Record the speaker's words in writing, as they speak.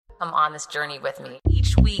Come on this journey with me.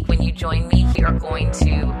 Each week when you join me, we are going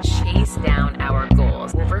to chase down our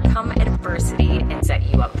goals, overcome adversity, and set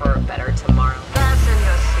you up for a better tomorrow. Fasten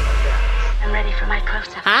your seatbelts. I'm ready for my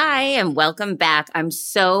close-up. Hi, and welcome back. I'm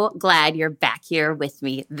so glad you're back here with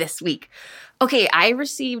me this week. Okay, I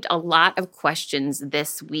received a lot of questions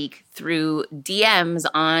this week through DMs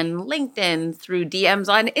on LinkedIn, through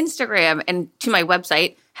DMs on Instagram, and to my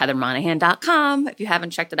website, heathermonahan.com. If you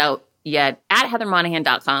haven't checked it out yet, at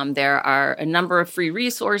heathermonahan.com, there are a number of free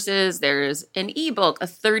resources. There's an ebook, a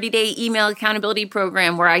 30-day email accountability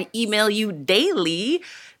program where I email you daily.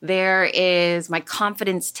 There is my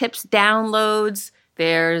confidence tips downloads.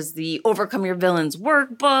 There's the Overcome Your Villains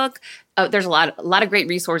workbook. There's a lot of great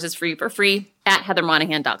resources for you for free at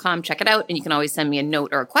heathermonahan.com. Check it out, and you can always send me a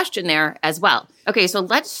note or a question there as well. Okay, so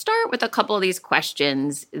let's start with a couple of these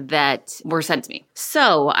questions that were sent to me.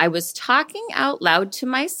 So I was talking out loud to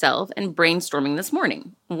myself and brainstorming this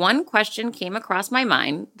morning. One question came across my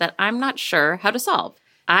mind that I'm not sure how to solve.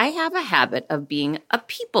 I have a habit of being a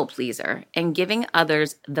people pleaser and giving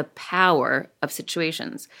others the power of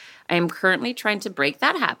situations. I am currently trying to break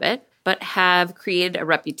that habit, but have created a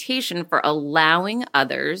reputation for allowing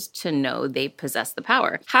others to know they possess the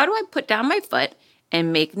power. How do I put down my foot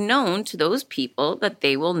and make known to those people that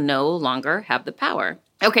they will no longer have the power?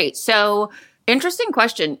 Okay, so interesting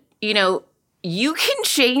question. You know, you can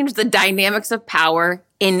change the dynamics of power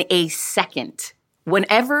in a second,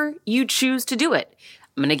 whenever you choose to do it.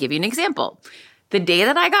 I'm going to give you an example. The day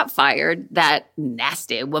that I got fired, that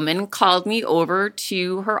nasty woman called me over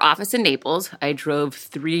to her office in Naples. I drove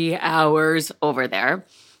 3 hours over there.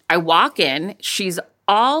 I walk in. She's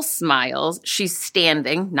all smiles. She's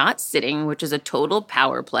standing, not sitting, which is a total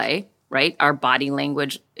power play, right? Our body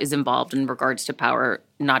language is involved in regards to power,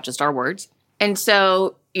 not just our words. And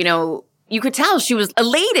so, you know, you could tell she was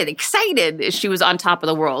elated, excited. She was on top of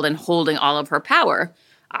the world and holding all of her power.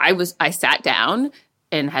 I sat down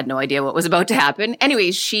and had no idea what was about to happen.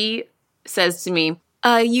 Anyway, she says to me,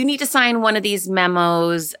 you need to sign one of these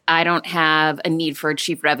memos. I don't have a need for a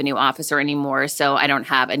chief revenue officer anymore, so I don't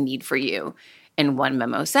have a need for you. And one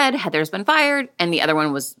memo said, Heather's been fired. And the other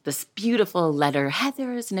one was this beautiful letter.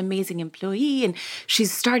 Heather is an amazing employee, and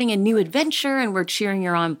she's starting a new adventure, and we're cheering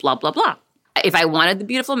her on, blah, blah, blah. If I wanted the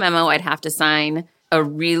beautiful memo, I'd have to sign a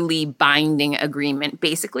really binding agreement,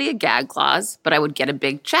 basically a gag clause, but I would get a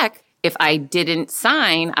big check if I didn't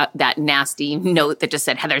sign that nasty note that just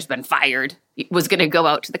said Heather's been fired. It was going to go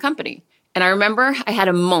out to the company. And I remember I had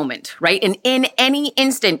a moment, right? And in any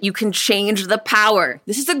instant, you can change the power.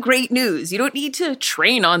 This is a great news. You don't need to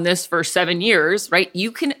train on this for 7 years, right?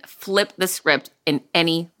 You can flip the script in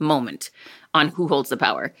any moment on who holds the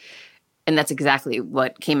power. And that's exactly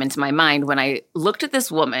what came into my mind when I looked at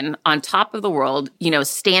this woman on top of the world, you know,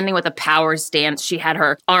 standing with a power stance. She had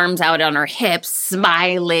her arms out on her hips,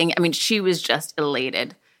 smiling. I mean, she was just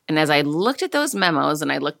elated. And as I looked at those memos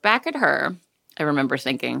and I looked back at her, I remember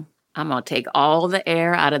thinking, I'm going to take all the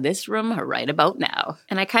air out of this room right about now.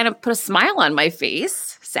 And I kind of put a smile on my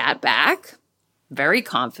face, sat back very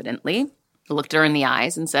confidently, looked her in the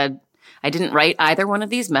eyes and said, I didn't write either one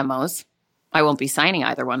of these memos. I won't be signing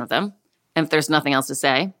either one of them. And if there's nothing else to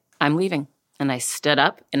say, I'm leaving. And I stood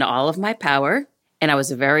up in all of my power, and I was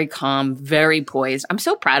very calm, very poised. I'm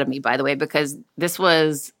so proud of me, by the way, because this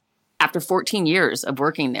was after 14 years of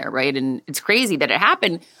working there, right? And it's crazy that it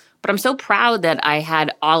happened, but I'm so proud that I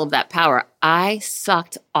had all of that power. I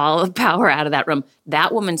sucked all of power out of that room.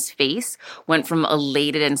 That woman's face went from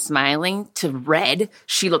elated and smiling to red.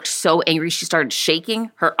 She looked so angry. She started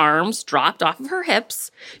shaking. Her arms dropped off of her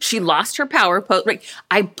hips. She lost her power. Right?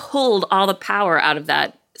 I pulled all the power out of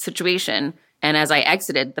that situation. And as I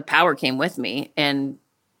exited, the power came with me and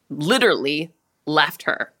literally left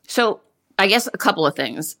her. So I guess a couple of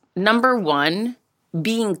things. Number one,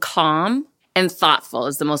 being calm and thoughtful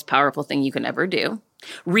is the most powerful thing you can ever do.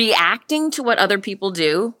 Reacting to what other people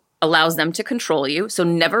do allows them to control you. So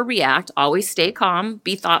never react. Always stay calm.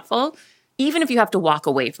 Be thoughtful. Even if you have to walk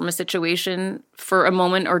away from a situation for a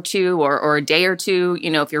moment or two or a day or two, you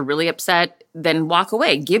know, if you're really upset, then walk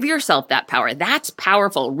away. Give yourself that power. That's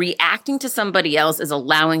powerful. Reacting to somebody else is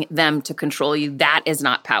allowing them to control you. That is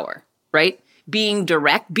not power, right? Being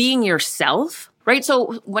direct, being yourself, right?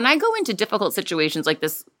 So when I go into difficult situations like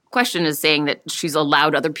this, question is saying that she's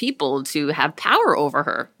allowed other people to have power over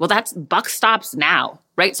her. Well, that's buck stops now,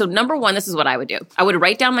 right? So number one, this is what I would do. I would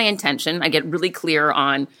write down my intention. I get really clear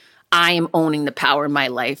on I am owning the power in my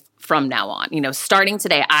life from now on. You know, starting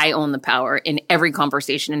today, I own the power in every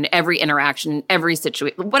conversation, in every interaction, in every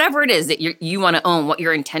situation, whatever it is that you want to own, what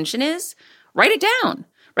your intention is, write it down.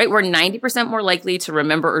 right? We're 90% more likely to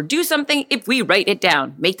remember or do something if we write it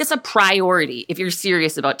down. Make this a priority if you're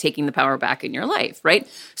serious about taking the power back in your life, right?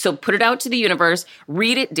 So put it out to the universe,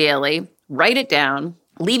 read it daily, write it down.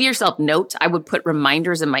 Leave yourself notes. I would put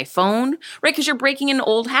reminders in my phone, right? Because you're breaking an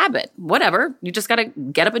old habit. Whatever. You just got to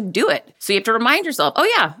get up and do it. So you have to remind yourself, oh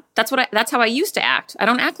yeah, that's how I used to act. I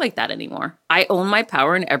don't act like that anymore. I own my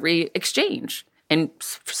power in every exchange. And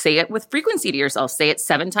say it with frequency to yourself. Say it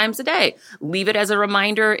 7 times a day. Leave it as a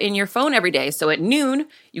reminder in your phone every day. So at noon,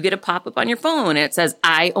 you get a pop-up on your phone and it says,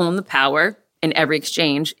 I own the power in every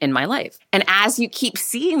exchange in my life. And as you keep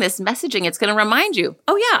seeing this messaging, it's going to remind you,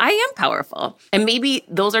 oh yeah, I am powerful. And maybe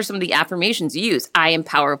those are some of the affirmations you use. I am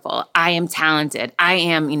powerful. I am talented. I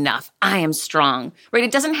am enough. I am strong, right?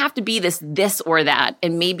 It doesn't have to be this or that.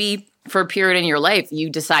 And maybe for a period in your life,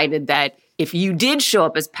 you decided that if you did show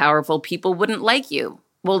up as powerful, people wouldn't like you.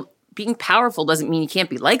 Well, being powerful doesn't mean you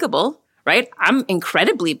can't be likable, right? I'm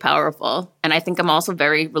incredibly powerful. And I think I'm also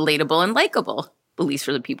very relatable and likable. At least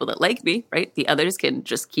for the people that like me, right? The others can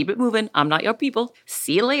just keep it moving. I'm not your people.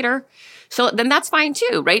 See you later. So then that's fine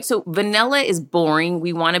too, right? So vanilla is boring.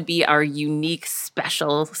 We want to be our unique,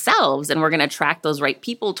 special selves, and we're going to attract those right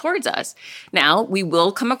people towards us. Now, we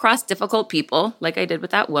will come across difficult people, like I did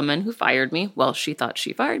with that woman who fired me. Well, she thought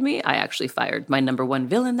she fired me. I actually fired my number one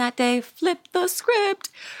villain that day. Flip the script,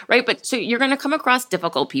 right? But so you're going to come across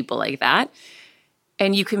difficult people like that,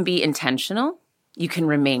 and you can be intentional. You can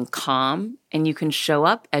remain calm, and you can show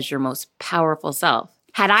up as your most powerful self.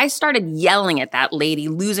 Had I started yelling at that lady,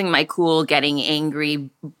 losing my cool, getting angry,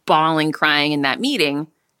 bawling, crying in that meeting,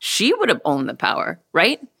 she would have owned the power,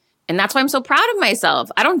 right? And that's why I'm so proud of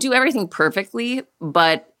myself. I don't do everything perfectly,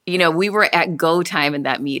 but we were at go time in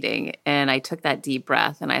that meeting, and I took that deep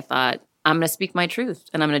breath, and I thought, I'm going to speak my truth,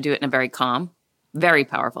 and I'm going to do it in a very calm, very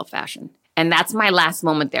powerful fashion. And that's my last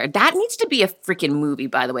moment there. That needs to be a freaking movie,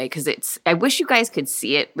 by the way, because I wish you guys could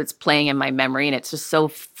see it. It's playing in my memory, and it's just so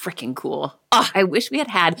freaking cool. Oh, I wish we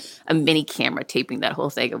had a mini camera taping that whole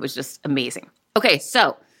thing. It was just amazing. Okay,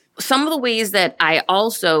 so some of the ways that I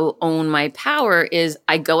also own my power is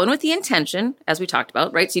I go in with the intention, as we talked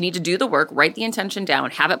about, right? So you need to do the work, write the intention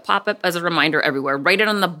down, have it pop up as a reminder everywhere, write it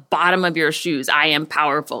on the bottom of your shoes. I am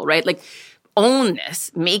powerful, right? Like, own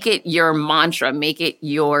this, make it your mantra, make it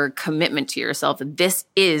your commitment to yourself. This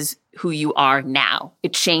is who you are now.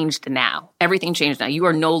 It changed now. Everything changed now. You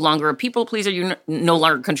are no longer a people pleaser. You're no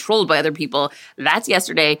longer controlled by other people. That's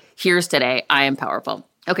yesterday. Here's today. I am powerful.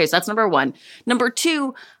 Okay, so that's number 1. Number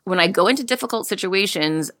 2, when I go into difficult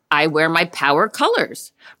situations, I wear my power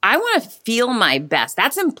colors. I want to feel my best.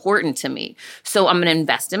 That's important to me. So I'm going to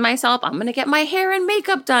invest in myself. I'm going to get my hair and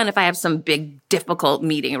makeup done if I have some big, difficult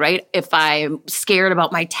meeting, right? If I'm scared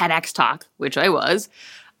about my TEDx talk, which I was,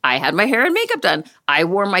 I had my hair and makeup done. I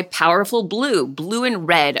wore my powerful blue. Blue and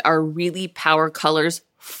red are really power colors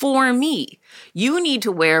for me. You need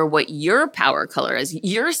to wear what your power color is.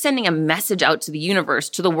 You're sending a message out to the universe,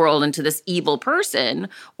 to the world, and to this evil person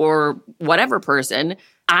or whatever person.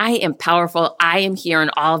 I am powerful. I am here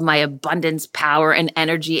in all of my abundance, power, and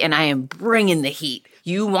energy, and I am bringing the heat.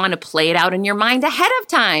 You want to play it out in your mind ahead of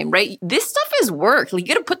time, right? This stuff is work. You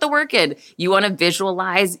got to put the work in. You want to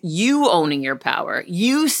visualize you owning your power,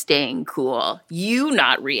 you staying cool, you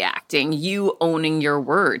not reacting, you owning your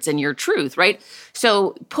words and your truth, right?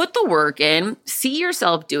 So put the work in, see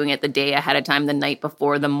yourself doing it the day ahead of time, the night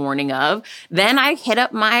before, the morning of. Then I hit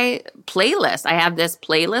up my playlist. I have this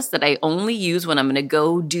playlist that I only use when I'm going to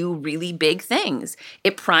go do really big things.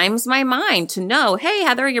 It primes my mind to know, hey,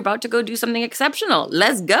 Heather, you're about to go do something exceptional.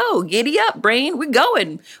 Let's go. Giddy up, brain. We're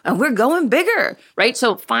going. And we're going bigger, right?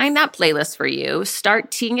 So find that playlist for you.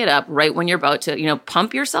 Start teeing it up right when you're about to,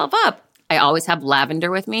 pump yourself up. I always have lavender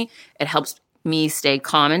with me. It helps me stay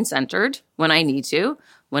calm and centered when I need to.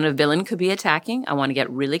 When a villain could be attacking, I want to get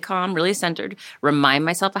really calm, really centered, remind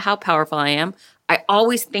myself of how powerful I am. I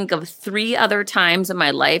always think of 3 other times in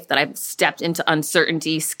my life that I've stepped into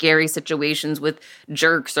uncertainty, scary situations with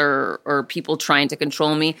jerks or people trying to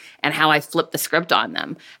control me, and how I flipped the script on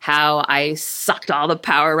them, how I sucked all the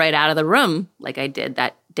power right out of the room like I did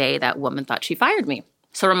that day that woman thought she fired me.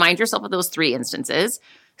 So remind yourself of those 3 instances.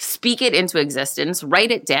 Speak it into existence, write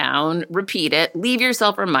it down, repeat it, leave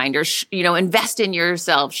yourself reminders, invest in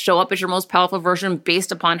yourself, show up as your most powerful version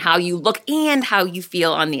based upon how you look and how you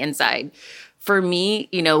feel on the inside. For me,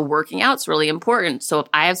 working out's really important. So if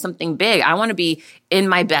I have something big, I want to be in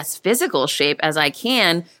my best physical shape as I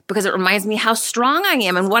can because it reminds me how strong I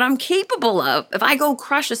am and what I'm capable of. If I go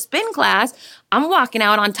crush a spin class, I'm walking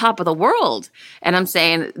out on top of the world. And I'm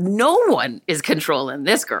saying, no one is controlling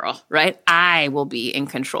this girl, right? I will be in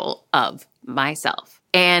control of myself.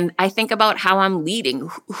 And I think about how I'm leading.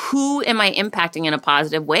 Who am I impacting in a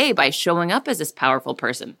positive way by showing up as this powerful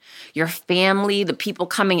person? Your family, the people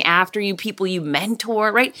coming after you, people you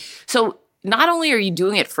mentor, right? So not only are you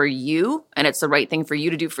doing it for you, and it's the right thing for you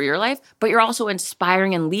to do for your life, but you're also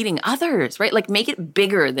inspiring and leading others, right? Like make it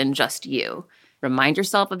bigger than just you. Remind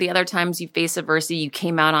yourself of the other times you faced adversity, you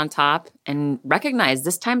came out on top, and recognize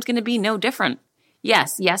this time's going to be no different.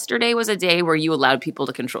 Yes, yesterday was a day where you allowed people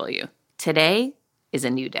to control you. Today is a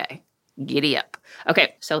new day. Giddy up.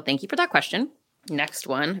 Okay, so thank you for that question. Next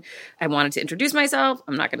one, I wanted to introduce myself.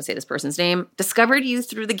 I'm not going to say this person's name. Discovered you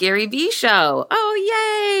through the Gary Vee show.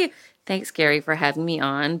 Oh, yay! Thanks, Gary, for having me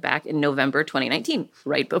on back in November 2019,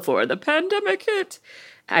 right before the pandemic hit.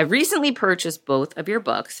 I recently purchased both of your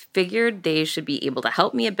books, figured they should be able to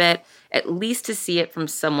help me a bit, at least to see it from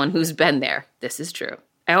someone who's been there. This is true.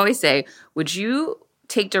 I always say, would you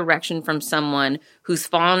take direction from someone who's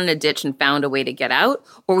fallen in a ditch and found a way to get out?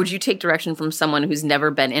 Or would you take direction from someone who's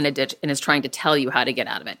never been in a ditch and is trying to tell you how to get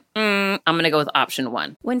out of it? I'm going to go with option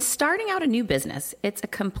one. When starting out a new business, it's a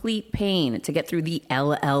complete pain to get through the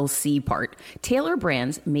LLC part. Tailor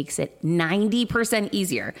Brands makes it 90%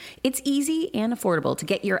 easier. It's easy and affordable to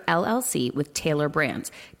get your LLC with Tailor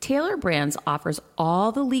Brands. Tailor Brands offers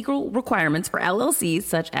all the legal requirements for LLCs,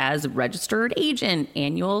 such as registered agent,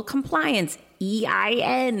 annual compliance,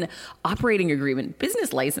 EIN, operating agreement,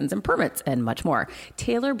 business license, and permits, and much more.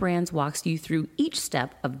 Tailor Brands walks you through each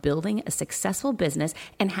step of building a successful business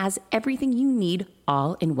and has everything you need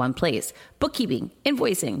all in one place. Bookkeeping,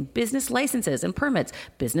 invoicing, business licenses and permits,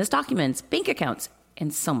 business documents, bank accounts,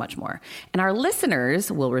 and so much more. And our listeners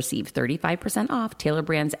will receive 35% off Tailor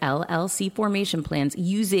Brands LLC formation plans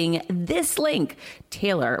using this link,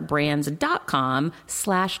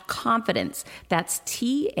 tailorbrands.com/confidence. That's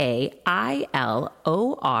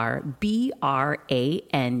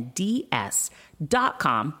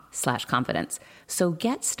TAILORBRANDS.com/confidence. So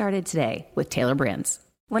get started today with Tailor Brands.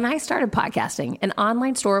 When I started podcasting, an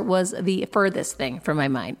online store was the furthest thing from my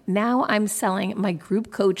mind. Now I'm selling my group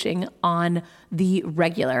coaching on the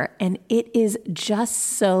regular, and it is just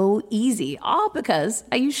so easy, all because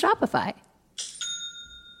I use Shopify.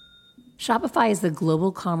 Shopify is the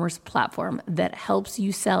global commerce platform that helps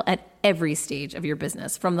you sell at every stage of your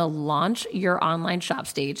business, from the launch your online shop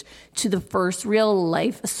stage to the first real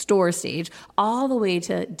life store stage, all the way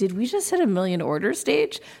to, did we just hit 1 million orders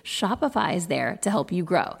stage? Shopify is there to help you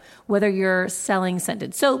grow. Whether you're selling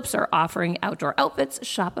scented soaps or offering outdoor outfits,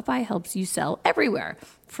 Shopify helps you sell everywhere.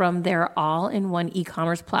 From their all-in-one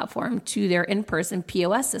e-commerce platform to their in-person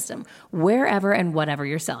POS system, wherever and whatever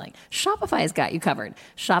you're selling, Shopify's got you covered.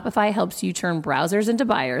 Shopify helps you turn browsers into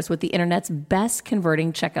buyers with the internet's best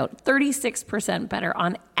converting checkout, 36% better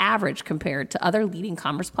on average compared to other leading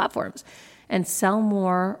commerce platforms, and sell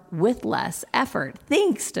more with less effort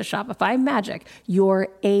thanks to Shopify Magic, your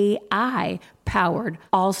AI-powered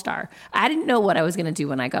all-star. I didn't know what I was going to do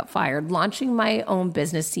when I got fired. Launching my own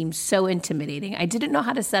business seemed so intimidating. I didn't know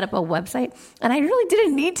how to set up a website, and I really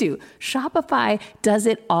didn't need to. Shopify does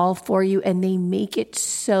it all for you, and they make it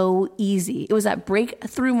so easy. It was that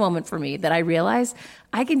breakthrough moment for me that I realized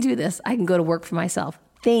I can do this. I can go to work for myself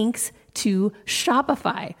thanks to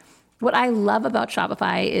Shopify. What I love about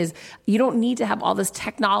Shopify is you don't need to have all this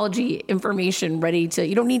technology information ready to,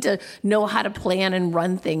 you don't need to know how to plan and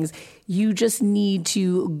run things. You just need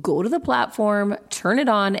to go to the platform, turn it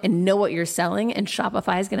on, and know what you're selling, and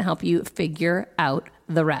Shopify is going to help you figure out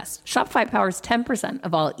the rest. Shopify powers 10%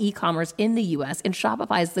 of all e-commerce in the U.S., and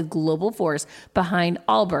Shopify is the global force behind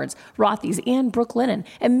Allbirds, Rothy's, and Brooklinen,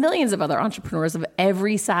 and millions of other entrepreneurs of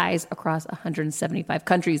every size across 175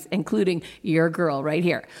 countries, including your girl right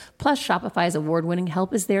here. Plus, Shopify's award-winning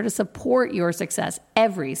help is there to support your success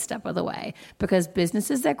every step of the way, because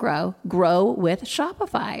businesses that grow, grow with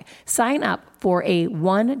Shopify. Sign up for a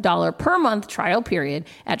 $1 per month trial period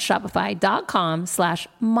at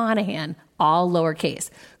shopify.com/Monahan, all lowercase.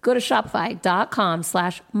 Go to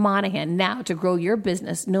shopify.com/Monahan now to grow your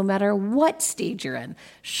business no matter what stage you're in.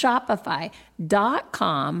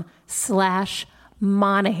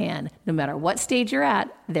 Shopify.com/Monahan. No matter what stage you're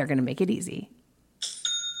at, they're going to make it easy.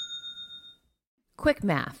 Quick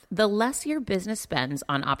math. The less your business spends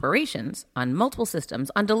on operations, on multiple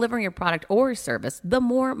systems, on delivering your product or service, the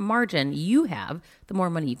more margin you have, the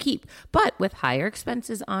more money you keep. But with higher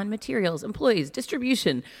expenses on materials, employees,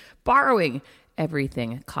 distribution, borrowing,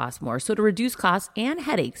 everything costs more. So to reduce costs and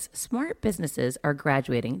headaches, smart businesses are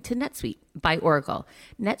graduating to NetSuite by Oracle.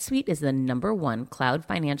 NetSuite is the #1 cloud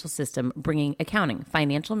financial system, bringing accounting,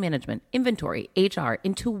 financial management, inventory, HR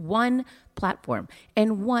into one platform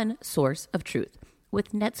and one source of truth.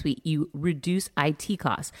 With NetSuite, you reduce IT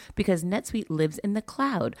costs because NetSuite lives in the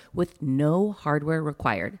cloud with no hardware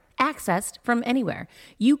required, accessed from anywhere.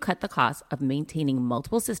 You cut the cost of maintaining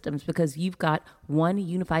multiple systems because you've got one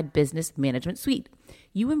unified business management suite.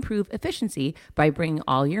 You improve efficiency by bringing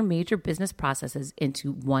all your major business processes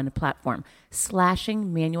into one platform,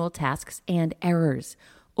 slashing manual tasks and errors.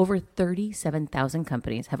 Over 37,000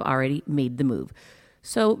 companies have already made the move.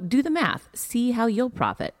 So do the math. See how you'll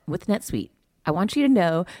profit with NetSuite. I want you to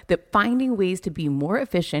know that finding ways to be more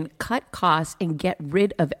efficient, cut costs, and get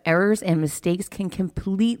rid of errors and mistakes can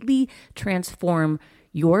completely transform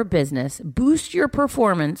your business, boost your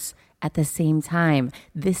performance at the same time.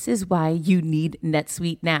 This is why you need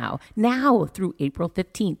NetSuite now. Now through April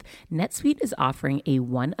 15th, NetSuite is offering a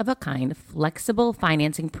one-of-a-kind flexible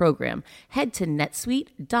financing program. Head to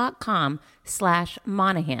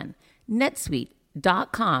netsuite.com/Monahan.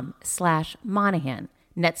 netsuite.com/Monahan.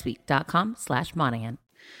 netsuite.com/Monahan.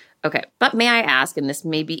 Okay, but may I ask, and this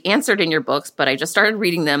may be answered in your books, but I just started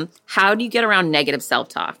reading them, how do you get around negative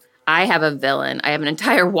self-talk? I have a villain. I have an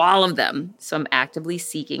entire wall of them, so I'm actively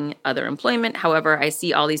seeking other employment. However, I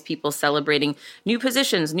see all these people celebrating new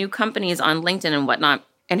positions, new companies on LinkedIn and whatnot,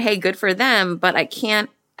 and hey, good for them, but I can't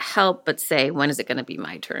help but say, when is it going to be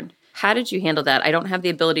my turn? How did you handle that? I don't have the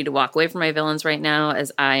ability to walk away from my villains right now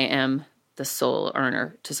as I am the sole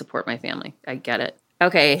earner to support my family. I get it.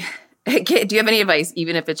 Okay. Do you have any advice,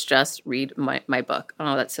 even if it's just read my book?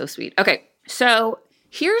 Oh, that's so sweet. Okay. So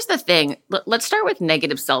here's the thing. Let's start with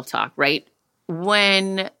negative self-talk, right?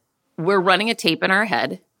 When we're running a tape in our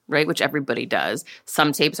head, right, which everybody does,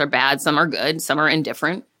 some tapes are bad, some are good, some are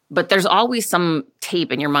indifferent, but there's always some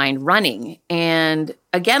tape in your mind running. And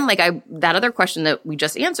again, like that other question that we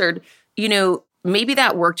just answered, maybe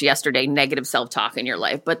that worked yesterday, negative self-talk in your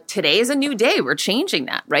life, but today is a new day. We're changing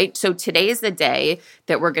that, right? So today is the day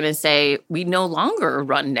that we're going to say we no longer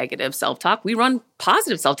run negative self-talk. We run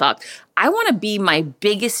positive self-talk. I want to be my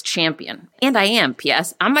biggest champion. And I am,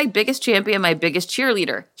 P.S. I'm my biggest champion, my biggest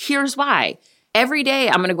cheerleader. Here's why. Every day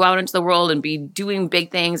I'm going to go out into the world and be doing big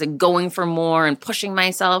things and going for more and pushing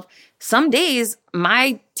myself. Some days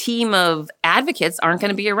my team of advocates aren't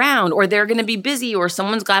going to be around, or they're going to be busy, or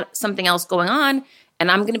someone's got something else going on, and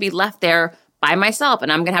I'm going to be left there by myself. And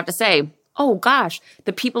I'm going to have to say, oh gosh,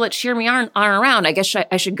 the people that cheer me aren't around. I guess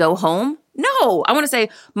I should go home. No, I want to say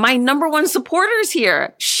my number one supporter's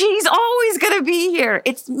here. She's always going to be here.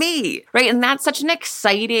 It's me, right? And that's such an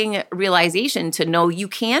exciting realization to know you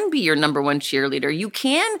can be your number one cheerleader. You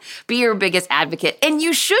can be your biggest advocate, and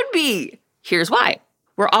you should be. Here's why.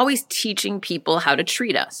 We're always teaching people how to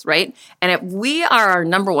treat us, right? And if we are our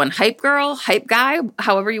number one hype girl, hype guy,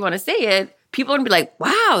 however you want to say it, people are going to be like,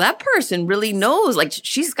 wow, that person really knows. Like,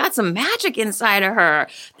 she's got some magic inside of her.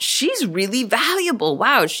 She's really valuable.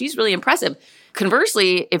 Wow, she's really impressive.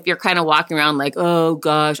 Conversely, if you're kind of walking around like, oh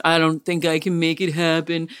gosh, I don't think I can make it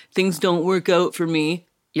happen. Things don't work out for me.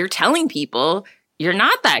 You're telling people you're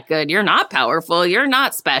not that good. You're not powerful. You're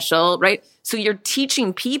not special, right? So you're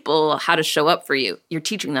teaching people how to show up for you. You're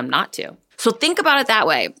teaching them not to. So think about it that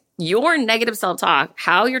way. Your negative self-talk,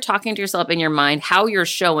 how you're talking to yourself in your mind, how you're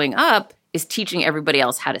showing up is teaching everybody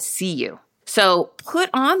else how to see you. So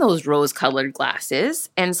put on those rose-colored glasses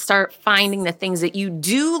and start finding the things that you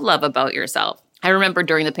do love about yourself. I remember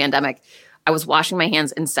during the pandemic, I was washing my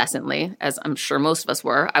hands incessantly, as I'm sure most of us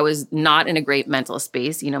were. I was not in a great mental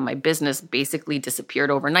space. My business basically disappeared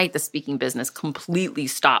overnight. The speaking business completely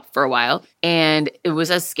stopped for a while. And it was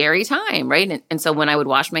a scary time, right? And so when I would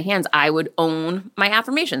wash my hands, I would own my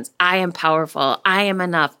affirmations. I am powerful. I am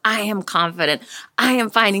enough. I am confident. I am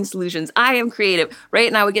finding solutions. I am creative, right?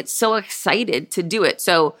 And I would get so excited to do it.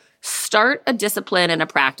 So start a discipline and a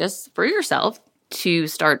practice for yourself to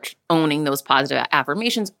start owning those positive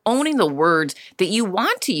affirmations, owning the words that you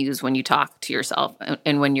want to use when you talk to yourself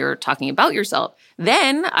and when you're talking about yourself.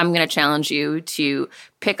 Then I'm going to challenge you to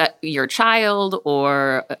pick your child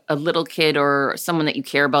or a little kid or someone that you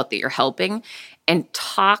care about that you're helping and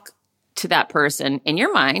talk to that person in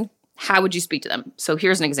your mind. How would you speak to them? So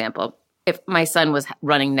here's an example. If my son was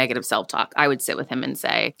running negative self-talk, I would sit with him and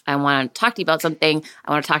say, I want to talk to you about something.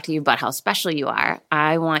 I want to talk to you about how special you are.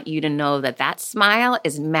 I want you to know that smile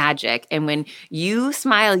is magic. And when you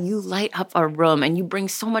smile, you light up a room and you bring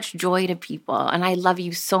so much joy to people. And I love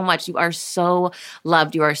you so much. You are so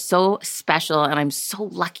loved. You are so special. And I'm so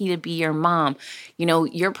lucky to be your mom.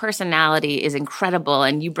 Your personality is incredible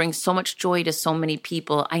and you bring so much joy to so many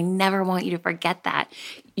people. I never want you to forget that.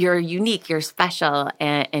 You're unique, you're special,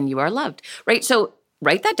 and you are loved, right? So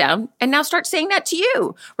write that down and now start saying that to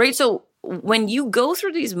you, right? So when you go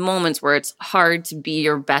through these moments where it's hard to be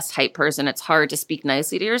your best hype person, it's hard to speak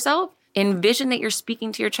nicely to yourself, Envision that you're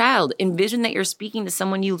speaking to your child. Envision that you're speaking to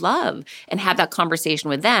someone you love and have that conversation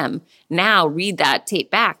with them. Now read that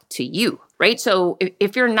tape back to you, right? So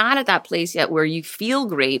if you're not at that place yet where you feel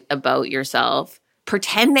great about yourself,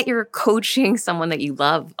 pretend that you're coaching someone that you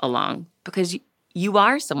love along, because you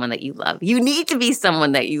are someone that you love. You need to be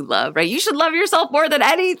someone that you love, right? You should love yourself more than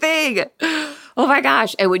anything. Oh my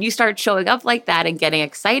gosh. And when you start showing up like that and getting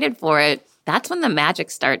excited for it, that's when the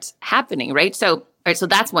magic starts happening, right? So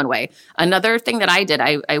that's one way. Another thing that I did,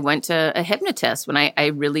 I went to a hypnotist when I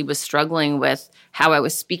really was struggling with how I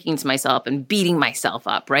was speaking to myself and beating myself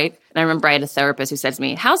up, right? And I remember I had a therapist who said to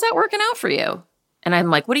me, "How's that working out for you?" And I'm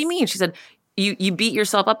like, "What do you mean?" She said, You beat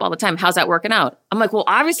yourself up all the time. How's that working out? I'm like, well,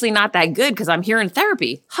 obviously not that good because I'm here in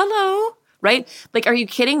therapy. Hello, right? Like, are you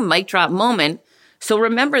kidding? Mic drop moment. So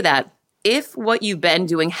remember that if what you've been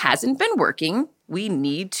doing hasn't been working, we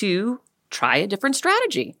need to try a different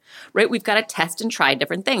strategy, right? We've got to test and try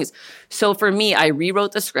different things. So for me, I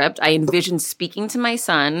rewrote the script. I envisioned speaking to my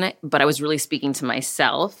son, but I was really speaking to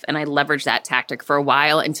myself. And I leveraged that tactic for a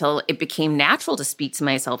while until it became natural to speak to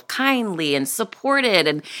myself kindly and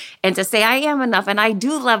supported and to say, I am enough and I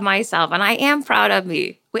do love myself and I am proud of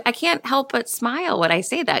me. I can't help but smile when I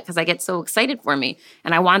say that because I get so excited for me.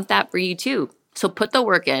 And I want that for you too. So put the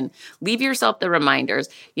work in, leave yourself the reminders,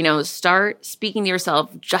 start speaking to yourself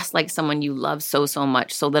just like someone you love so, so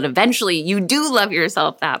much so that eventually you do love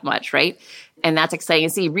yourself that much, right? And that's exciting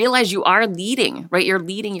to see. Realize you are leading, right? You're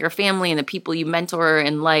leading your family and the people you mentor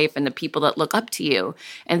in life and the people that look up to you.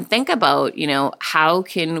 And think about, how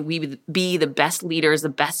can we be the best leaders, the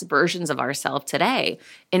best versions of ourselves today?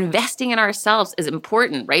 Investing in ourselves is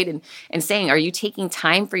important, right? And saying, are you taking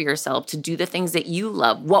time for yourself to do the things that you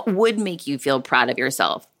love? What would make you feel proud of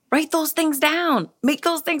yourself? Write those things down. Make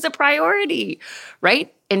those things a priority,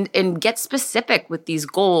 right? And get specific with these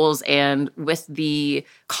goals and with the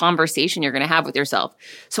conversation you're going to have with yourself.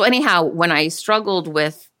 So anyhow, when I struggled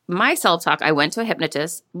with my self-talk, I went to a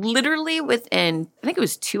hypnotist. Literally within, I think it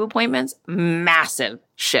was 2 appointments, massive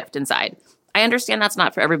shift inside. I understand that's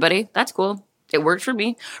not for everybody. That's cool. It worked for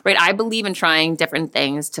me, right? I believe in trying different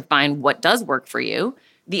things to find what does work for you.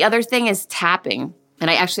 The other thing is tapping. And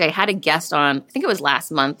I had a guest on, I think it was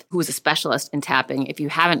last month, who was a specialist in tapping. If you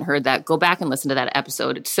haven't heard that, go back and listen to that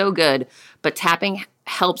episode. It's so good. But tapping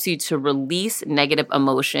helps you to release negative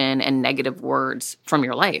emotion and negative words from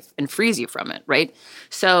your life and frees you from it, right?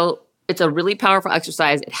 So it's a really powerful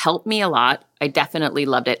exercise. It helped me a lot. I definitely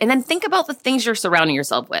loved it. And then think about the things you're surrounding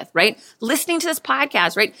yourself with, right? Listening to this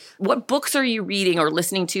podcast, right? What books are you reading or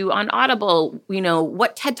listening to on Audible?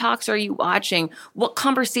 What TED Talks are you watching? What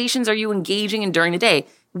conversations are you engaging in during the day?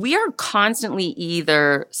 We are constantly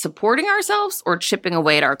either supporting ourselves or chipping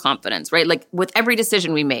away at our confidence, right? Like with every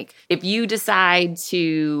decision we make. If you decide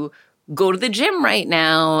to go to the gym right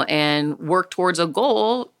now and work towards a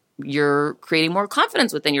goal, you're creating more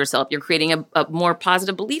confidence within yourself. You're creating a more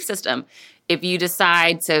positive belief system. If you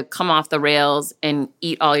decide to come off the rails and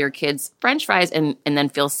eat all your kids' French fries and then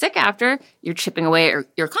feel sick after, you're chipping away at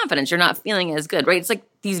your confidence. You're not feeling as good, right? It's like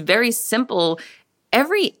these very simple,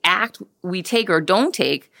 every act we take or don't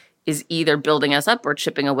take is either building us up or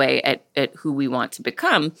chipping away at who we want to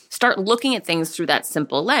become. Start looking at things through that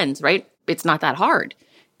simple lens, right? It's not that hard.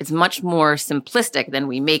 It's much more simplistic than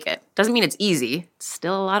we make it. Doesn't mean it's easy. It's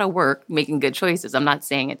still a lot of work making good choices. I'm not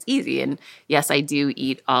saying it's easy. And yes, I do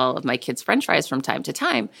eat all of my kids' French fries from time to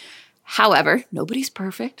time. However, nobody's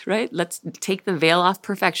perfect, right? Let's take the veil off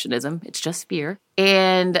perfectionism. It's just fear.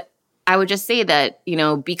 And I would just say that,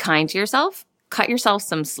 be kind to yourself. Cut yourself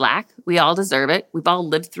some slack. We all deserve it. We've all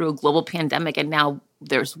lived through a global pandemic and now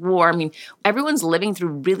there's war. Everyone's living through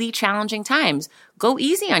really challenging times. Go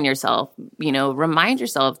easy on yourself. Remind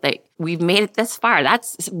yourself that we've made it this far.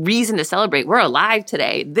 That's reason to celebrate. We're alive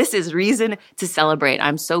today. This is reason to celebrate.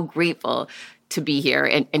 I'm so grateful to be here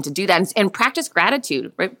and to do that and practice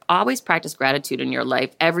gratitude, right? Always practice gratitude in your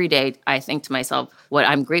life. Every day, I think to myself what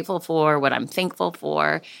I'm grateful for, what I'm thankful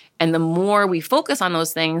for. And the more we focus on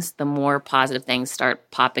those things, the more positive things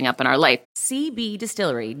start popping up in our life.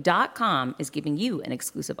 CBDistillery.com is giving you an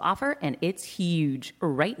exclusive offer, and it's huge.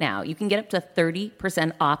 Right now, you can get up to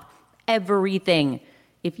 30% off everything.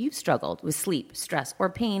 If you've struggled with sleep, stress, or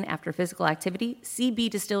pain after physical activity,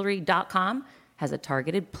 CBDistillery.com has a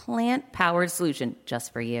targeted plant-powered solution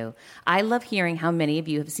just for you. I love hearing how many of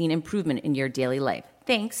you have seen improvement in your daily life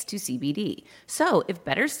thanks to CBD. So if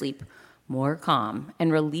better sleep, more calm,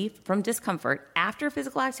 and relief from discomfort after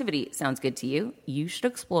physical activity sounds good to you, you should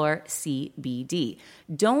explore CBD.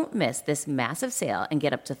 Don't miss this massive sale and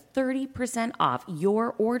get up to 30% off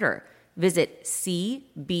your order. Visit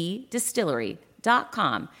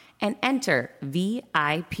cbdistillery.com and enter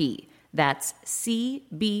VIP. That's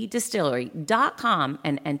cbdistillery.com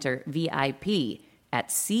and enter VIP at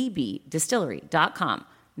cbdistillery.com.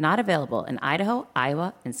 Not available in Idaho,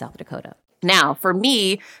 Iowa, and South Dakota. Now, for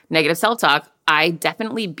me, negative self-talk, I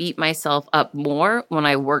definitely beat myself up more when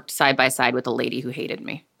I worked side by side with a lady who hated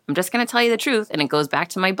me. I'm just going to tell you the truth, and it goes back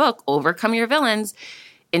to my book, Overcome Your Villains.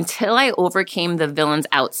 Until I overcame the villains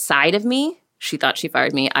outside of me, she thought she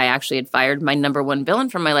fired me. I actually had fired my number one villain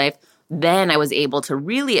from my life. Then I was able to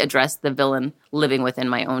really address the villain living within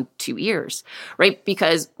my own 2 ears, right?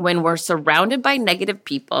 Because when we're surrounded by negative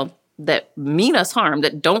people that mean us harm,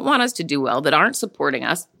 that don't want us to do well, that aren't supporting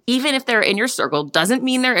us, even if they're in your circle, doesn't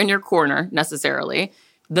mean they're in your corner necessarily.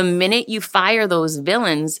 The minute you fire those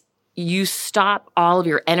villains, you stop all of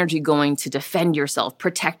your energy going to defend yourself,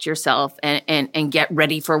 protect yourself, and get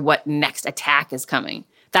ready for what next attack is coming.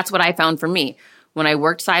 That's what I found for me. When I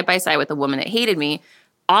worked side by side with a woman that hated me,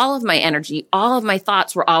 all of my energy, all of my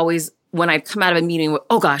thoughts were always, when I'd come out of a meeting,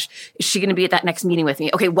 oh gosh, is she going to be at that next meeting with me?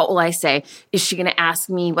 Okay, what will I say? Is she going to ask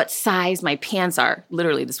me what size my pants are?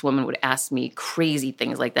 Literally, this woman would ask me crazy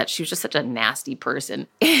things like that. She was just such a nasty person.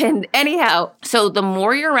 And anyhow, so the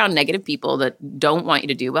more you're around negative people that don't want you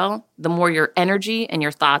to do well, the more your energy and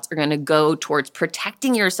your thoughts are going to go towards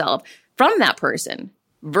protecting yourself from that person.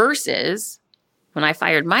 Versus when I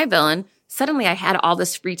fired my villain, suddenly I had all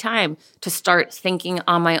this free time to start thinking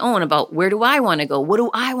on my own about where do I want to go? What do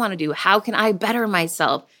I want to do? How can I better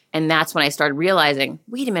myself? And that's when I started realizing,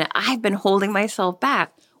 wait a minute, I've been holding myself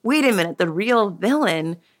back. Wait a minute, the real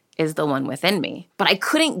villain is the one within me. But I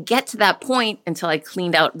couldn't get to that point until I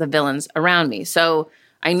cleaned out the villains around me. So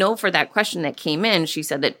I know for that question that came in, she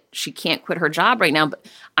said that she can't quit her job right now, but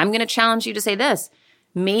I'm going to challenge you to say this.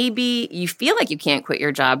 Maybe you feel like you can't quit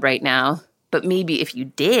your job right now, but maybe if you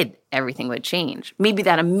did, everything would change. Maybe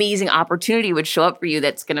that amazing opportunity would show up for you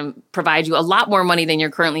that's going to provide you a lot more money than you're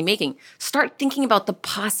currently making. Start thinking about the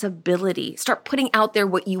possibility. Start putting out there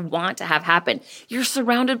what you want to have happen. You're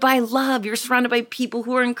surrounded by love. You're surrounded by people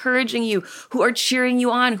who are encouraging you, who are cheering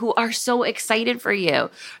you on, who are so excited for you.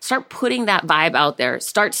 Start putting that vibe out there.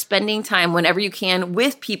 Start spending time whenever you can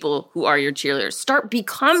with people who are your cheerleaders. Start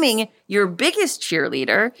becoming your biggest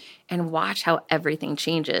cheerleader and watch how everything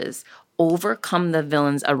changes. Overcome the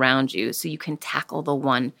villains around you so you can tackle the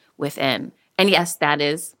one within. And yes, that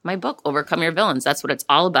is my book, Overcome Your Villains. That's what it's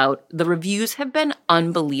all about. The reviews have been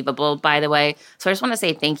unbelievable, by the way. So I just want to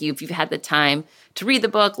say thank you if you've had the time to read the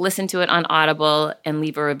book, listen to it on Audible, and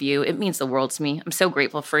leave a review. It means the world to me. I'm so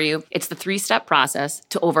grateful for you. It's the 3-step process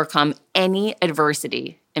to overcome any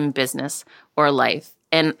adversity in business or life.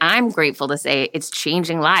 And I'm grateful to say it's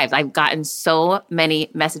changing lives. I've gotten so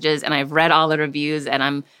many messages and I've read all the reviews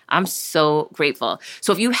and I'm so grateful.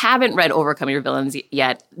 So if you haven't read Overcome Your Villains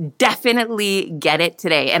yet, definitely get it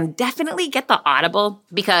today and definitely get the Audible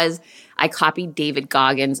because I copied David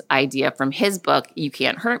Goggins' idea from his book, You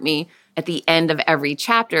Can't Hurt Me. At the end of every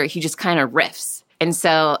chapter, he just kind of riffs. And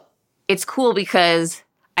so it's cool because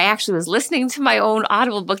I actually was listening to my own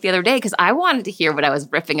Audible book the other day because I wanted to hear what I was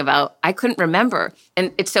riffing about. I couldn't remember.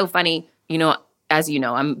 And it's so funny, as you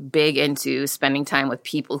know, I'm big into spending time with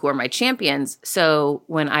people who are my champions. So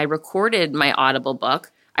when I recorded my Audible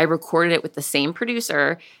book, I recorded it with the same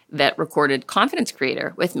producer that recorded Confidence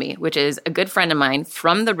Creator with me, which is a good friend of mine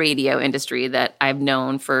from the radio industry that I've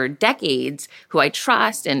known for decades, who I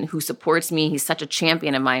trust and who supports me. He's such a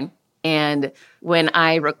champion of mine. And when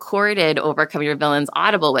I recorded Overcome Your Villains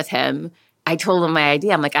Audible with him, I told him my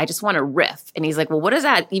idea. I'm like, I just want to riff. And he's like, well, what does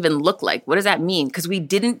that even look like? What does that mean? Because we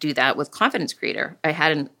didn't do that with Confidence Creator. I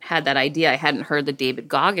hadn't had that idea. I hadn't heard the David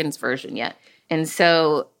Goggins version yet. And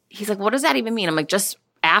so he's like, what does that even mean? I'm like, just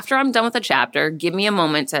after I'm done with the chapter, give me a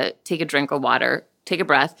moment to take a drink of water, take a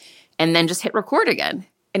breath, and then just hit record again.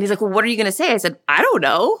 And he's like, well, what are you going to say? I said, I don't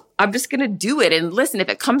know. I'm just going to do it. And listen, if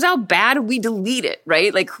it comes out bad, we delete it,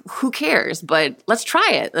 right? Like, who cares? But let's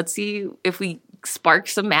try it. Let's see if we spark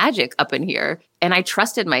some magic up in here. And I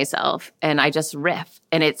trusted myself and I just riff.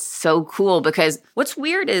 And it's so cool because what's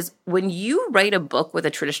weird is when you write a book with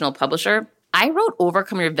a traditional publisher, I wrote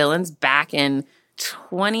Overcome Your Villains back in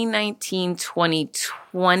 2019,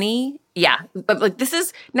 2020. Yeah, but like this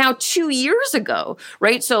is now 2 years ago,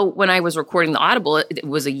 right? So when I was recording the Audible, it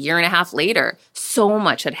was a year and a half later. So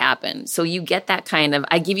much had happened. So you get that kind of,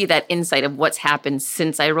 I give you that insight of what's happened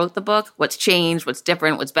since I wrote the book, what's changed, what's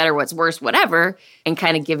different, what's better, what's worse, whatever, and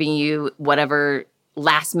kind of giving you whatever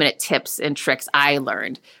last minute tips and tricks I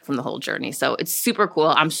learned from the whole journey. So it's super cool.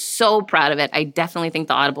 I'm so proud of it. I definitely think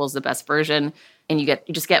the Audible is the best version. And you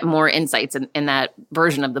just get more insights in that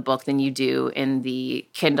version of the book than you do in the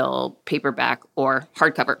Kindle paperback or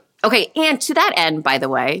hardcover. Okay, and to that end, by the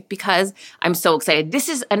way, because I'm so excited, this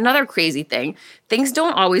is another crazy thing. Things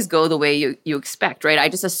don't always go the way you expect, right? I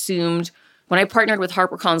just assumed when I partnered with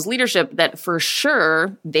HarperCollins Leadership that for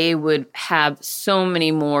sure they would have so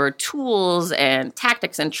many more tools and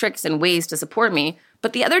tactics and tricks and ways to support me.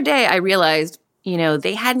 But the other day I realized,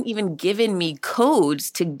 they hadn't even given me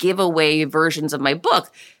codes to give away versions of my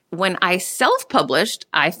book. When I self-published,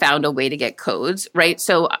 I found a way to get codes, right?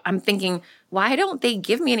 So I'm thinking, why don't they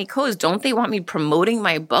give me any codes? Don't they want me promoting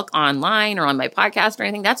my book online or on my podcast or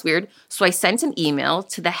anything? That's weird. So I sent an email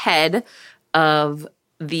to the head of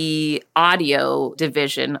the audio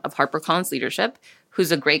division of HarperCollins Leadership,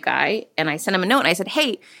 who's a great guy. And I sent him a note and I said,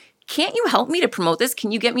 hey, can't you help me to promote this?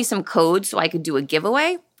 Can you get me some codes so I could do a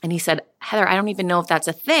giveaway? And he said, Heather, I don't even know if that's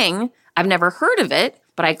a thing. I've never heard of it,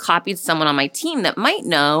 but I copied someone on my team that might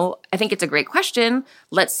know. I think it's a great question.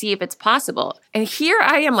 Let's see if it's possible. And here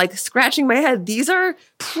I am like scratching my head. These are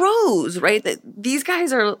pros, right? These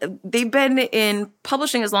guys they've been in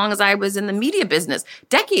publishing as long as I was in the media business,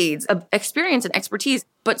 decades of experience and expertise.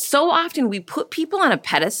 But so often we put people on a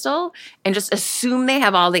pedestal and just assume they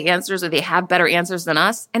have all the answers or they have better answers than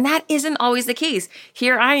us. And that isn't always the case.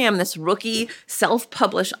 Here I am, this rookie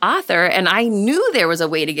self-published author, and I knew there was a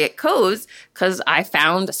way to get codes because I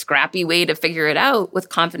found a scrappy way to figure it out with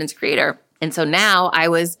Confidence Creator. And so now I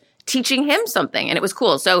was teaching him something, and it was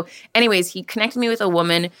cool. So anyways, he connected me with a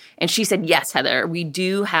woman, and she said, yes, Heather, we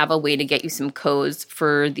do have a way to get you some codes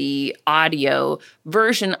for the audio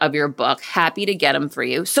version of your book. Happy to get them for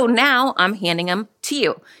you. So now I'm handing them to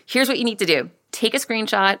you. Here's what you need to do. Take a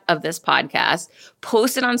screenshot of this podcast,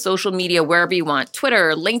 post it on social media, wherever you want,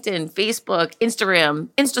 Twitter, LinkedIn, Facebook, Instagram,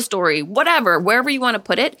 Insta Story, whatever, wherever you want to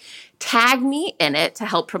put it. Tag me in it to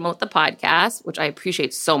help promote the podcast, which I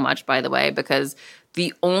appreciate so much, by the way, because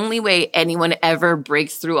the only way anyone ever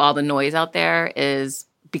breaks through all the noise out there is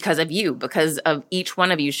because of you, because of each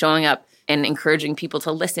one of you showing up and encouraging people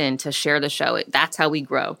to listen, to share the show. That's how we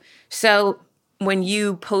grow. So when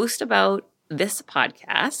you post about this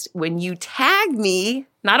podcast, when you tag me,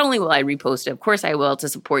 not only will I repost it, of course I will to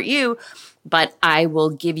support you, but I will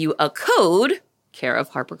give you a code, care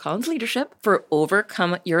of HarperCollins Leadership, for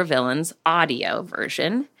Overcome Your Villains audio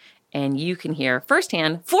version. And you can hear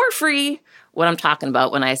firsthand for free what I'm talking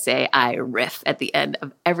about when I say I riff at the end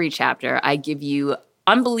of every chapter. I give you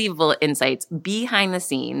unbelievable insights behind the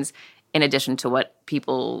scenes in addition to what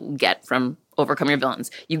people get from Overcome Your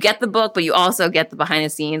Villains. You get the book, but you also get the behind the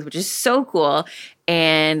scenes, which is so cool.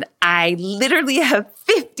 And I literally have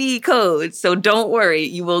 50 codes, so don't worry,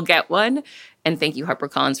 you will get one. And thank you,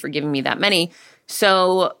 HarperCollins, for giving me that many.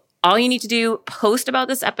 So all you need to do, post about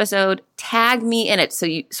this episode, tag me in it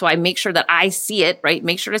so I make sure that I see it, right?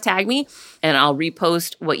 Make sure to tag me, and I'll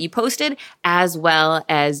repost what you posted, as well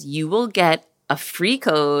as you will get a free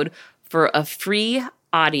code for a free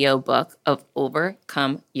audiobook of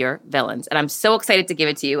Overcome Your Villains. And I'm so excited to give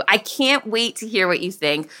it to you. I can't wait to hear what you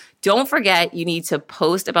think. Don't forget, you need to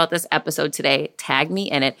post about this episode today, tag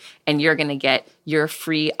me in it, and you're going to get your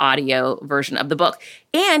free audio version of the book.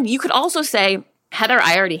 And you could also say, Heather,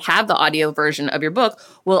 I already have the audio version of your book.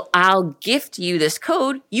 Well, I'll gift you this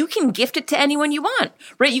code. You can gift it to anyone you want,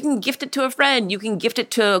 right? You can gift it to a friend. You can gift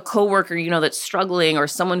it to a coworker, that's struggling, or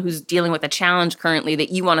someone who's dealing with a challenge currently that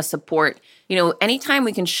you want to support. Anytime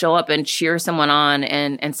we can show up and cheer someone on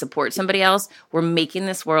and support somebody else, we're making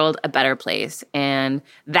this world a better place. And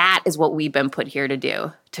that is what we've been put here to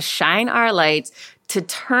do, to shine our lights, to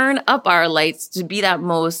turn up our lights, to be that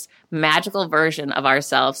most magical version of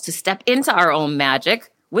ourselves, to step into our own magic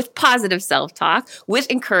with positive self-talk, with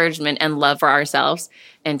encouragement and love for ourselves,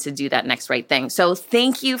 and to do that next right thing. So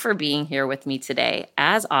thank you for being here with me today.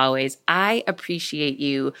 As always, I appreciate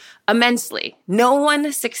you immensely. No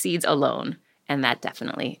one succeeds alone, and that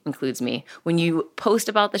definitely includes me. When you post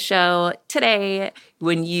about the show today,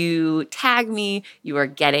 when you tag me, you are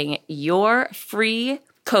getting your free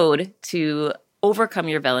code to Overcome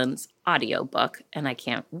Your Villains audiobook, and I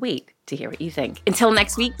can't wait to hear what you think. Until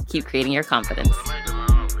next week, keep creating your confidence.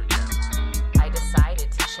 I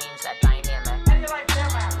decided to change that dynamic.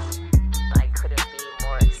 I couldn't be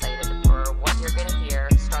more excited for what you're going to hear,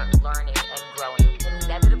 start learning and growing.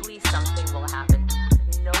 Inevitably, something will happen.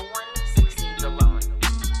 No one succeeds alone.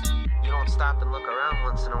 You don't stop and look around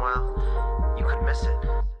once in a while, you could miss it.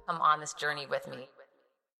 Come on this journey with me.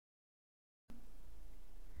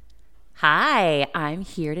 Hi, I'm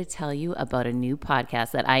here to tell you about a new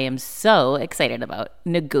podcast that I am so excited about,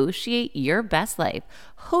 Negotiate Your Best Life,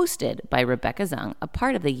 hosted by Rebecca Zung, a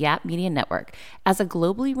part of the Yap Media Network. As a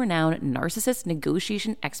globally renowned narcissist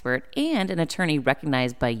negotiation expert and an attorney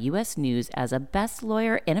recognized by U.S. News as a best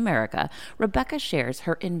lawyer in America, Rebecca shares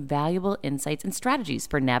her invaluable insights and strategies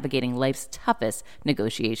for navigating life's toughest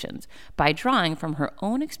negotiations. By drawing from her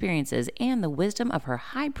own experiences and the wisdom of her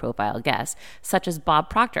high-profile guests, such as Bob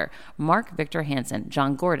Proctor, Mark Victor Hansen,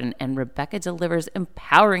 John Gordon, and Rebecca delivers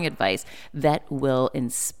empowering advice that will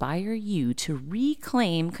inspire you to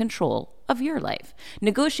reclaim control of your life.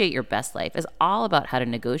 Negotiate Your Best Life is all about how to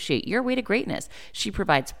negotiate your way to greatness. She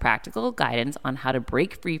provides practical guidance on how to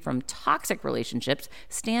break free from toxic relationships,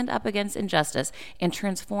 stand up against injustice, and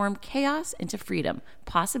transform chaos into freedom,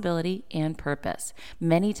 possibility, and purpose.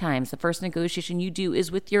 Many times, the first negotiation you do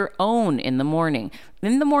is with your own in the morning.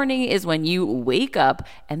 In the morning is when you wake up,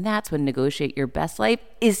 and that's when Negotiate Your Best Life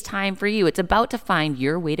is time for you. It's about to find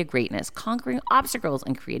your way to greatness, conquering obstacles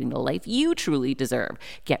and creating the life you truly deserve.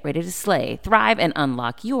 Get ready to slay, thrive, and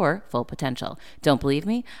unlock your full potential. Don't believe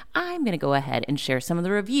me? I'm going to go ahead and share some of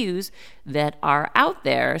the reviews that are out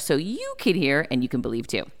there so you can hear and you can believe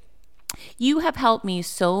too. You have helped me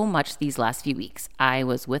so much these last few weeks. I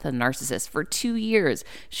was with a narcissist for 2 years.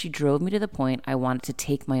 She drove me to the point I wanted to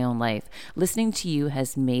take my own life. Listening to you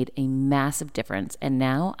has made a massive difference, and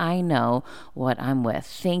now I know what I'm with.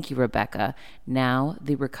 Thank you, Rebecca. Now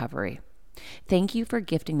the recovery. Thank you for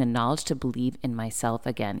gifting the knowledge to believe in myself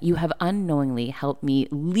again. You have unknowingly helped me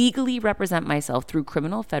legally represent myself through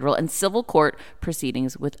criminal, federal, and civil court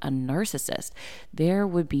proceedings with a narcissist. There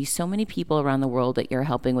would be so many people around the world that you're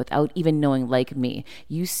helping without even knowing, like me.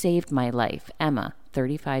 You saved my life. Emma,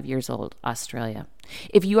 35 years old, Australia.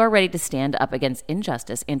 If you are ready to stand up against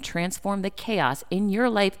injustice and transform the chaos in your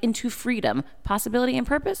life into freedom, possibility, and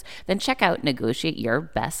purpose, then check out Negotiate Your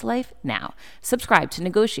Best Life now. Subscribe to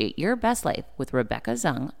Negotiate Your Best Life with Rebecca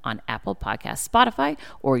Zung on Apple Podcasts, Spotify,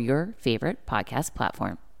 or your favorite podcast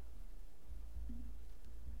platform.